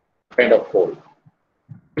 kind of poll.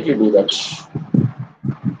 quickly do that.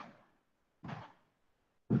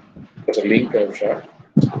 There's a link I've shared.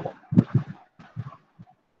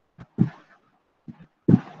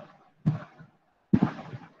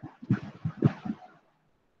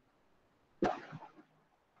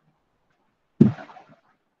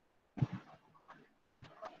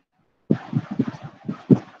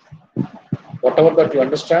 Whatever that you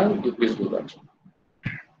understand, you please do that.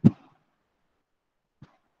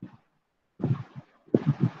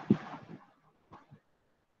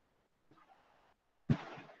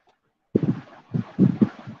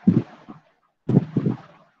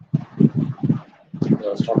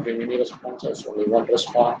 There's not been many responses, only one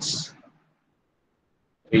response.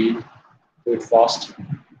 Read, do it fast.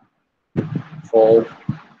 4.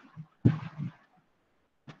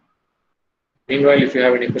 Meanwhile, if you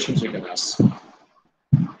have any questions, you can ask.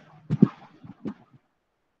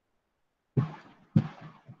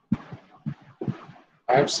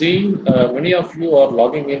 I am seeing many of you are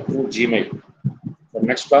logging in through Gmail. For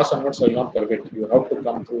next class onwards, I will not permit. You have to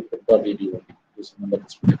come through Kothagudem. Please remember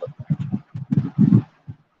this particular point.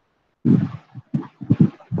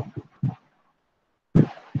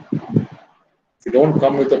 If you don't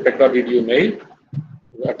come with the Kothagudem mail,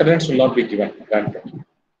 attendance will not be given. Granted.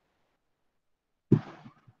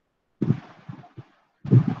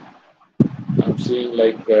 I'm seeing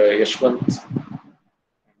like Yashwant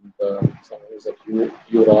and someone is at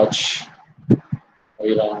Uraj,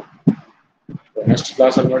 Iran. For next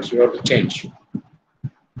class onwards, you have to change.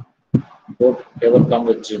 Don't ever come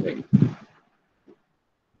with Gmail.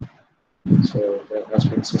 So there has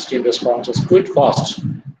been 16 responses. Quite fast.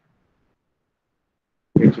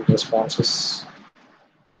 18 responses.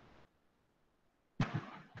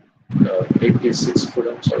 86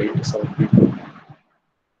 students or 87 people.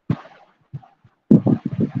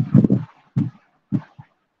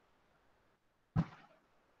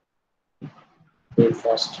 Very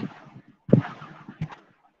fast.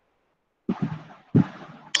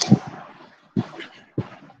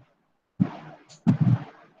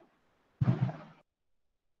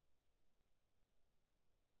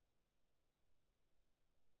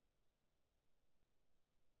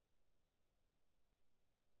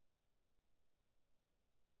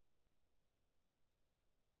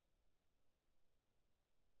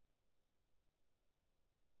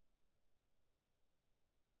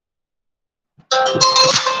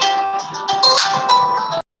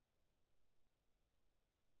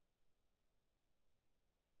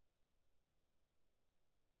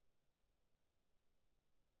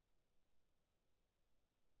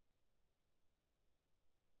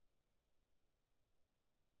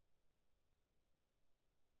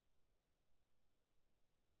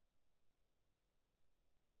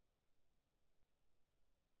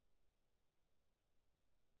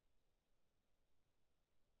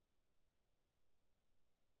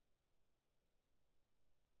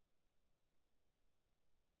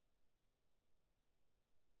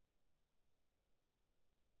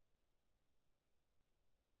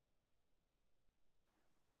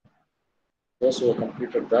 Those who have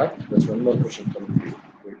completed that, there's one more question coming.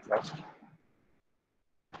 Very fast.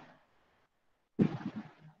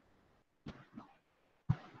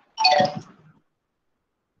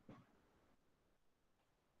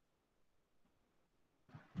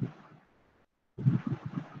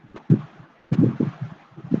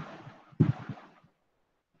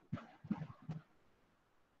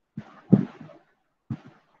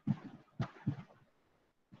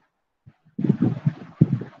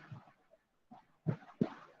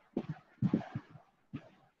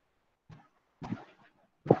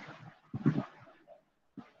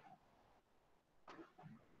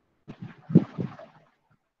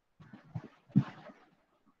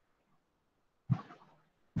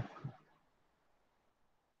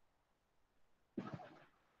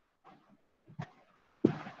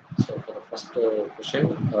 So for the first question,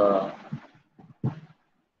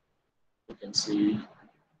 you can see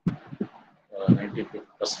 90%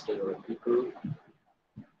 of the people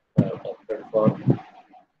opted for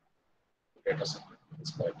data center.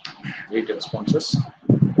 It's like 80 responses,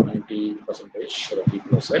 90% of the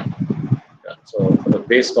people have said. Yeah. So for the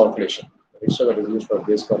base calculation, the register that is used for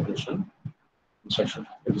base calculation, instruction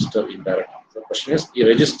register indirect. So the question is, you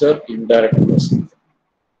register indirect person.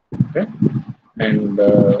 Okay. And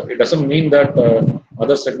it doesn't mean that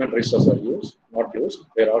other segment registers are not used.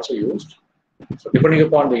 They are also used. So depending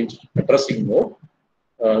upon the addressing mode,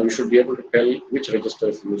 we should be able to tell which register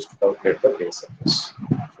is used to calculate the base address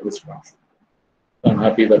for this function. I'm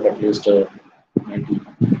happy that at least 90,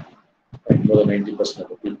 more than 90% of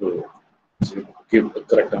the people give the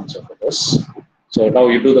correct answer for this. So now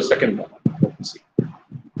you do the second one. Let me see.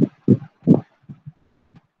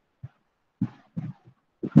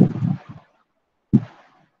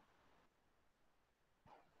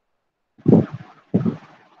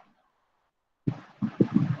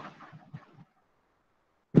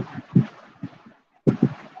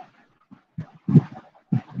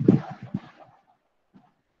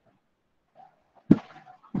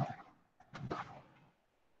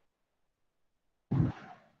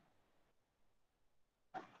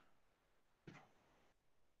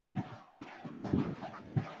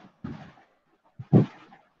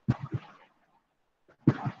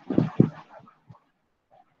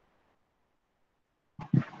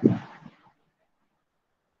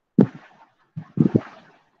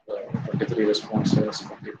 30 responses,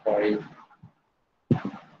 25.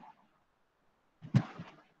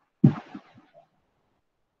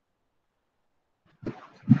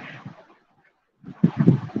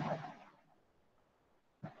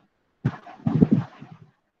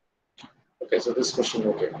 Okay, so this question,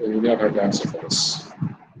 okay, we do not have the answer for this.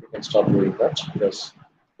 You can stop doing that because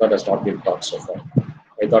that has not been taught so far.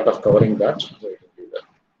 I thought of covering that, so we can do that.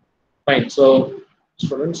 Fine, so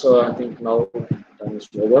students, I think now time is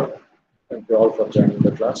over. Thank you all for joining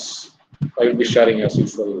the class. I will be sharing as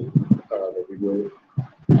usual the video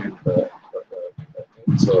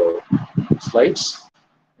and so slides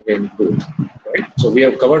again good, right? So we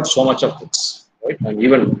have covered so much of this, right? And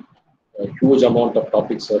even a huge amount of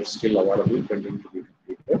topics are still available pending to be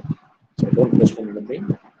completed. So don't postpone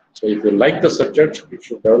anything. So if you like the subject, you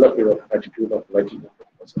should develop your attitude of liking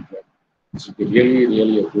the subject. This will be really,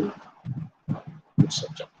 really a good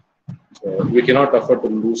subject. So we cannot afford to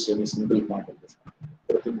lose any single part of this.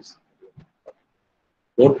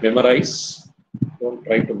 Don't memorize. Don't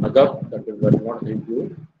try to mug up. That will not help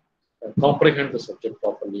you. Comprehend the subject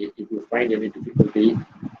properly. If you find any difficulty,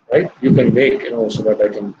 right, you can make, so that I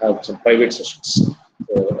can have some private sessions.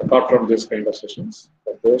 So apart from this kind of sessions,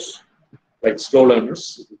 for those like slow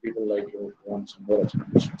learners, people like you who want some more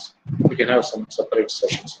explanations, we can have some separate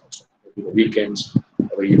sessions also, maybe the weekends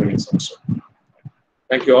or evenings also.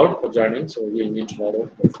 Thank you all for joining. So we'll meet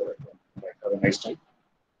tomorrow. Have a nice time.